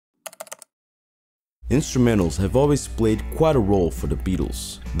Instrumentals have always played quite a role for the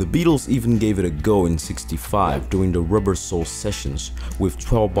Beatles. The Beatles even gave it a go in '65 during the Rubber Soul sessions with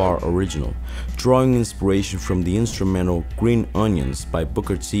 12-bar original, drawing inspiration from the instrumental Green Onions by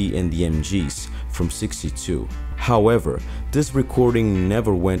Booker T and the MGs from '62. However, this recording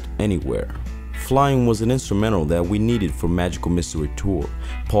never went anywhere. Flying was an instrumental that we needed for Magical Mystery Tour,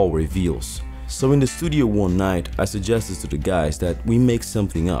 Paul reveals. So in the studio one night, I suggested to the guys that we make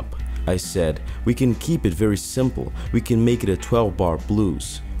something up. I said, we can keep it very simple, we can make it a 12-bar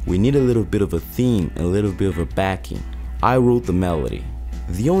blues. We need a little bit of a theme and a little bit of a backing. I wrote the melody.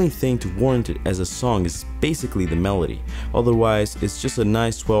 The only thing to warrant it as a song is basically the melody, otherwise it's just a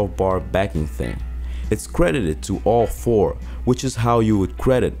nice 12-bar backing thing. It's credited to all four, which is how you would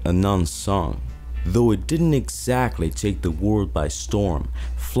credit a non-song. Though it didn't exactly take the world by storm,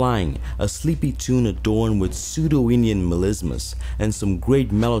 Flying, a sleepy tune adorned with pseudo-Indian melismas and some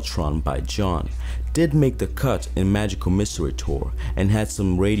great Mellotron by John, did make the cut in Magical Mystery Tour and had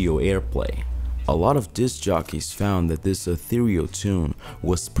some radio airplay. A lot of disc jockeys found that this ethereal tune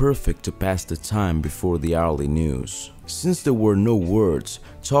was perfect to pass the time before the hourly news. Since there were no words,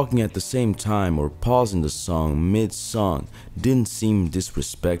 talking at the same time or pausing the song mid-song didn't seem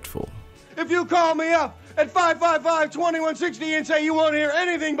disrespectful. If you call me up at 555-2160 and say you won't hear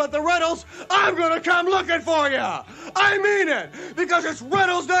anything but the Riddles, I'm gonna come looking for you. I mean it, because it's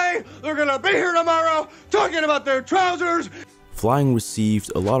Riddles Day. They're gonna be here tomorrow talking about their trousers. Flying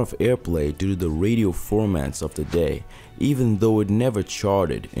received a lot of airplay due to the radio formats of the day, even though it never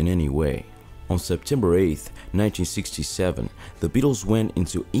charted in any way. On September 8, 1967, the Beatles went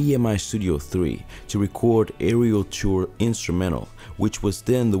into EMI Studio 3 to record Aerial Tour Instrumental, which was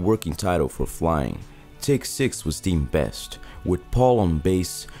then the working title for Flying. Take 6 was deemed best, with Paul on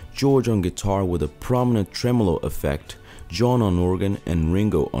bass, George on guitar with a prominent tremolo effect, John on organ, and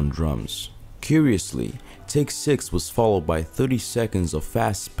Ringo on drums. Curiously, Take 6 was followed by 30 seconds of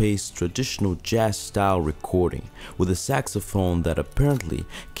fast-paced traditional jazz-style recording with a saxophone that apparently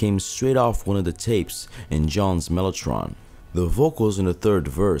came straight off one of the tapes in John's Mellotron. The vocals in the third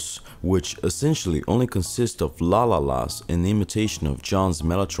verse, which essentially only consist of la-la-las in imitation of John's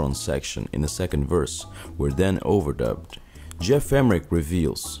Mellotron section in the second verse, were then overdubbed. Geoff Emerick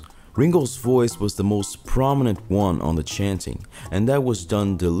reveals, Ringo's voice was the most prominent one on the chanting, and that was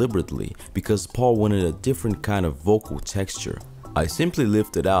done deliberately because Paul wanted a different kind of vocal texture. I simply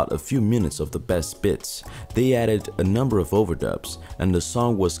lifted out a few minutes of the best bits. They added a number of overdubs, and the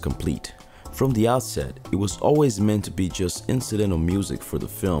song was complete. From the outset, it was always meant to be just incidental music for the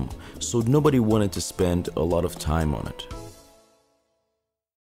film, so nobody wanted to spend a lot of time on it.